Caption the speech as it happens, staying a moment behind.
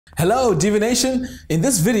Hello Divi Nation! In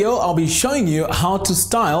this video, I'll be showing you how to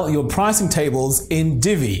style your pricing tables in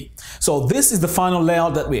Divi. So this is the final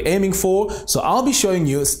layout that we're aiming for. So I'll be showing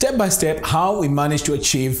you step by step how we managed to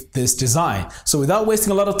achieve this design. So without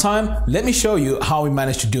wasting a lot of time, let me show you how we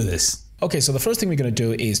managed to do this. Okay, so the first thing we're going to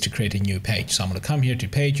do is to create a new page. So I'm going to come here to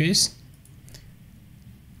Pages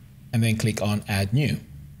and then click on Add New.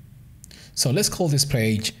 So let's call this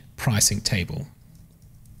page Pricing Table.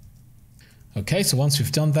 Okay, so once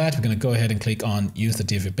we've done that, we're going to go ahead and click on Use the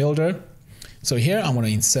Divi Builder. So here I'm going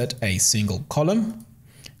to insert a single column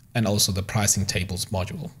and also the pricing tables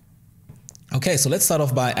module. Okay, so let's start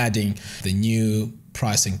off by adding the new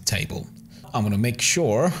pricing table. I'm going to make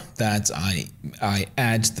sure that I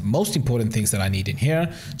add the most important things that I need in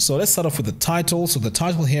here. So let's start off with the title. So the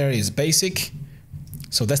title here is basic.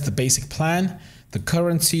 So that's the basic plan. The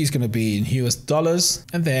currency is going to be in US dollars,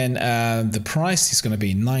 and then the price is going to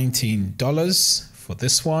be $19 for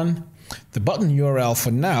this one. The button URL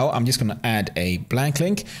for now, I'm just going to add a blank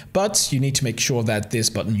link, but you need to make sure that this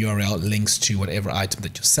button URL links to whatever item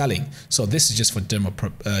that you're selling. So this is just for demo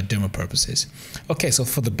purposes. Okay, so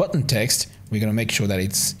for the button text, we're going to make sure that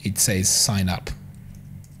it says sign up.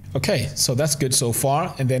 Okay, so that's good so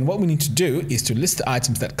far. And then what we need to do is to list the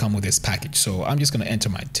items that come with this package. So I'm just going to enter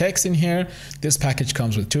my text in here. This package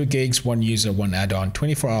comes with 2 gigs, 1 user, 1 add-on,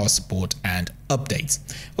 24-hour support, and updates.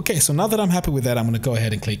 Okay, so now that I'm happy with that, I'm going to go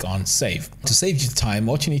ahead and click on save. To save you time,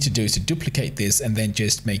 what you need to do is to duplicate this and then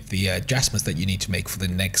just make the adjustments that you need to make for the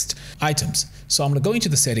next items. So I'm going to go into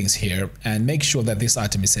the settings here and make sure that this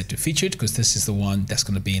item is set to featured, because this is the one that's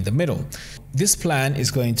going to be in the middle. This plan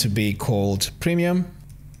is going to be called premium.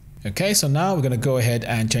 Okay, so now we're going to go ahead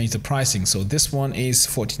and change the pricing. So this one is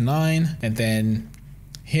 49, and then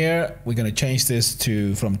here we're going to change this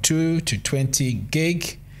to from 2 to 20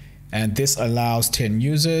 gig, and this allows 10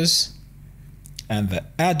 users, and the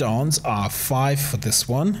add-ons are 5 for this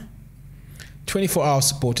one. 24-hour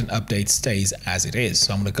support and update stays as it is.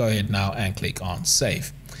 So I'm going to go ahead now and click on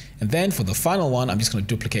save. And then for the final one, I'm just going to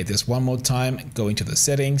duplicate this one more time, go into the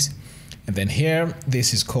settings, and then here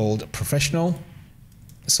this is called professional.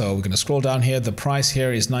 So we're going to scroll down here. The price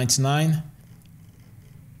here is 99.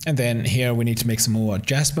 And then here we need to make some more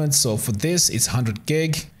adjustments. So for this, it's 100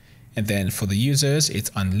 gig. And then for the users,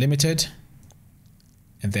 it's unlimited.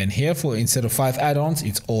 And then here for instead of 5 add-ons,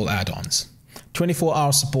 it's all add-ons.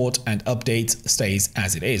 24-hour support and updates stays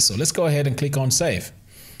as it is. So let's go ahead and click on save.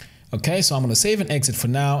 Okay, so I'm going to save and exit for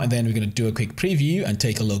now. And then we're going to do a quick preview and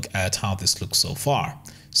take a look at how this looks so far.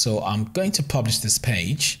 So I'm going to publish this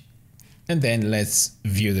page. And then let's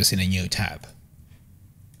view this in a new tab.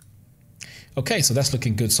 Okay, so that's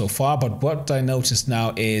looking good so far. But what I noticed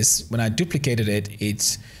now is when I duplicated it,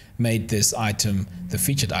 it's made this item the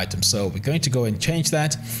featured item. So we're going to go and change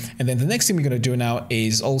that. And then the next thing we're going to do now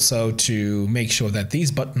is also to make sure that these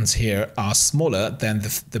buttons here are smaller than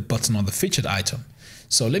the button on the featured item.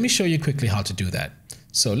 So let me show you quickly how to do that.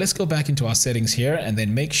 So let's go back into our settings here and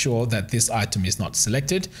then make sure that this item is not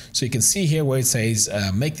selected. So you can see here where it says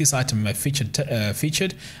make this item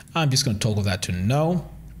featured. I'm just going to toggle that to no.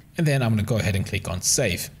 And then I'm going to go ahead and click on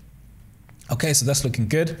save. Okay, so that's looking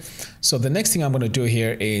good. So the next thing I'm going to do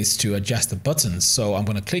here is to adjust the buttons. So I'm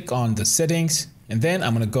going to click on the settings, and then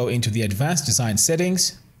I'm going to go into the advanced design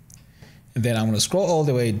settings. And then I'm going to scroll all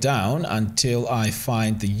the way down until I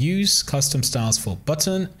find the use custom styles for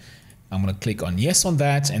button. I'm going to click on yes on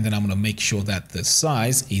that, and then I'm going to make sure that the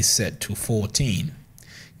size is set to 14.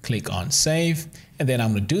 Click on save, and then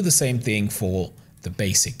I'm going to do the same thing for the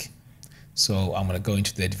basic. So I'm going to go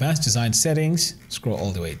into the advanced design settings, scroll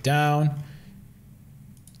all the way down,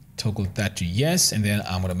 toggle that to yes, and then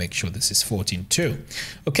I'm going to make sure this is 14 too.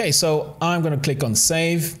 Okay, so I'm going to click on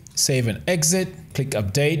save and exit, click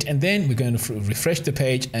update, and then we're going to refresh the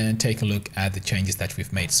page and take a look at the changes that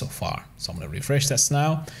we've made so far. So I'm going to refresh that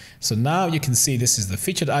now. So now you can see this is the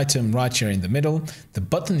featured item right here in the middle. The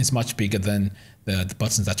button is much bigger than the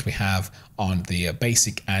buttons that we have on the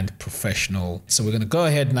basic and professional. So we're going to go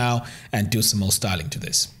ahead now and do some more styling to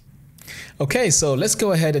this. Okay, so let's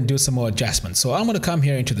go ahead and do some more adjustments. So I'm going to come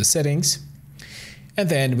here into the settings, and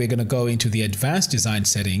then we're going to go into the advanced design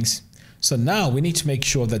settings. So now we need to make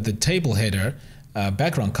sure that the table header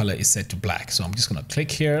background color is set to black. So I'm just going to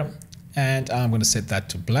click here and I'm going to set that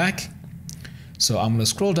to black. So I'm going to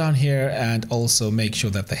scroll down here and also make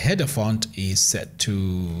sure that the header font is set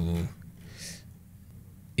to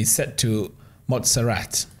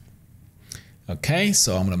Montserrat. Okay,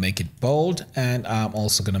 so I'm going to make it bold, and I'm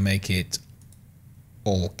also going to make it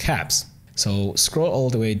all caps. So scroll all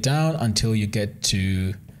the way down until you get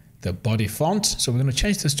to the body font. So we're going to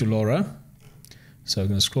change this to Laura. So we're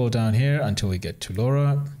going to scroll down here until we get to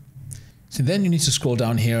Laura. So then you need to scroll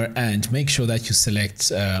down here and make sure that you select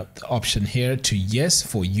the option here to yes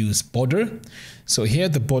for use border. So here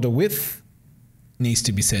the border width needs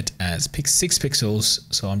to be set as 6 pixels.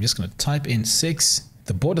 So I'm just going to type in 6.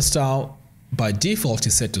 The border style by default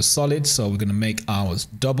is set to solid. So we're going to make ours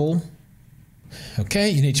double. Okay,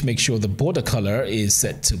 you need to make sure the border color is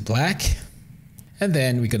set to black. And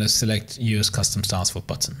then we're going to select use custom styles for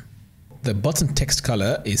button. The button text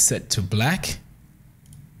color is set to black.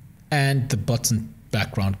 And the button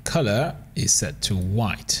background color is set to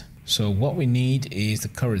white. So what we need is the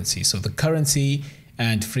currency. So the currency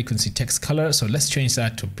and frequency text color. So let's change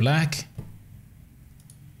that to black.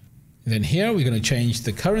 Then here we're going to change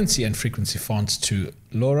the currency and frequency fonts to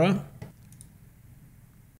Laura.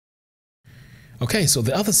 Okay, so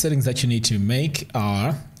the other settings that you need to make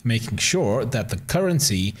are making sure that the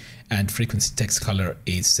currency and frequency text color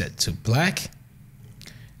is set to black.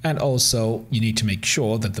 And also you need to make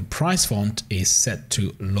sure that the price font is set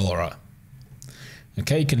to Laura.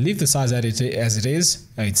 Okay, you can leave the size as it is.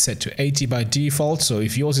 It's set to 80 by default. So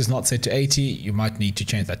if yours is not set to 80, you might need to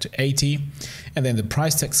change that to 80. And then the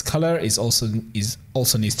price text color is also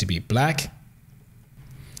needs to be black.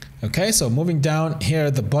 Okay, so moving down here,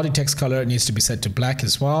 the body text color needs to be set to black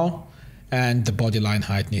as well. And the body line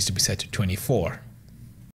height needs to be set to 24.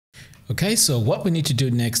 Okay, so what we need to do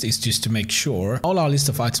next is just to make sure all our list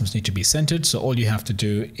of items need to be centered. So all you have to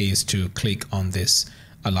do is to click on this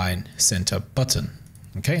align center button.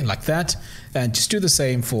 Okay, like that. And just do the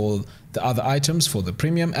same for the other items, for the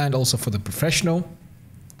premium and also for the professional.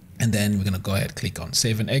 And then we're going to go ahead, click on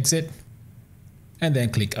save and exit, and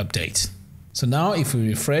then click update. So now if we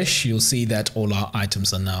refresh, you'll see that all our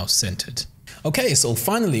items are now centered. Okay, so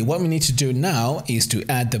finally what we need to do now is to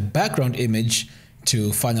add the background image to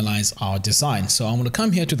finalize our design. So I'm going to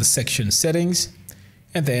come here to the section settings,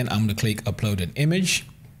 and then I'm going to click upload an image,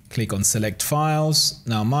 click on select files.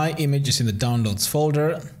 Now my image is in the downloads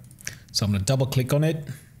folder, so I'm going to double click on it,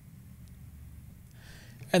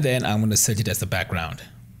 and then I'm going to set it as the background.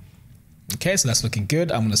 Okay, so that's looking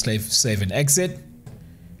good. I'm going to save and exit,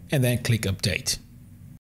 and then click update.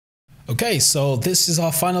 Okay, so this is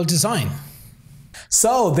our final design.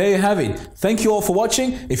 So there you have it. Thank you all for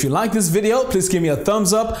watching. If you like this video, please give me a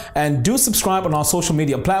thumbs up and do subscribe on our social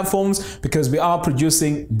media platforms because we are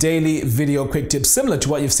producing daily video quick tips similar to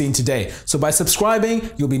what you've seen today. So by subscribing,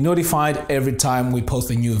 you'll be notified every time we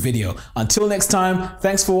post a new video. Until next time,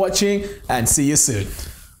 thanks for watching and see you soon.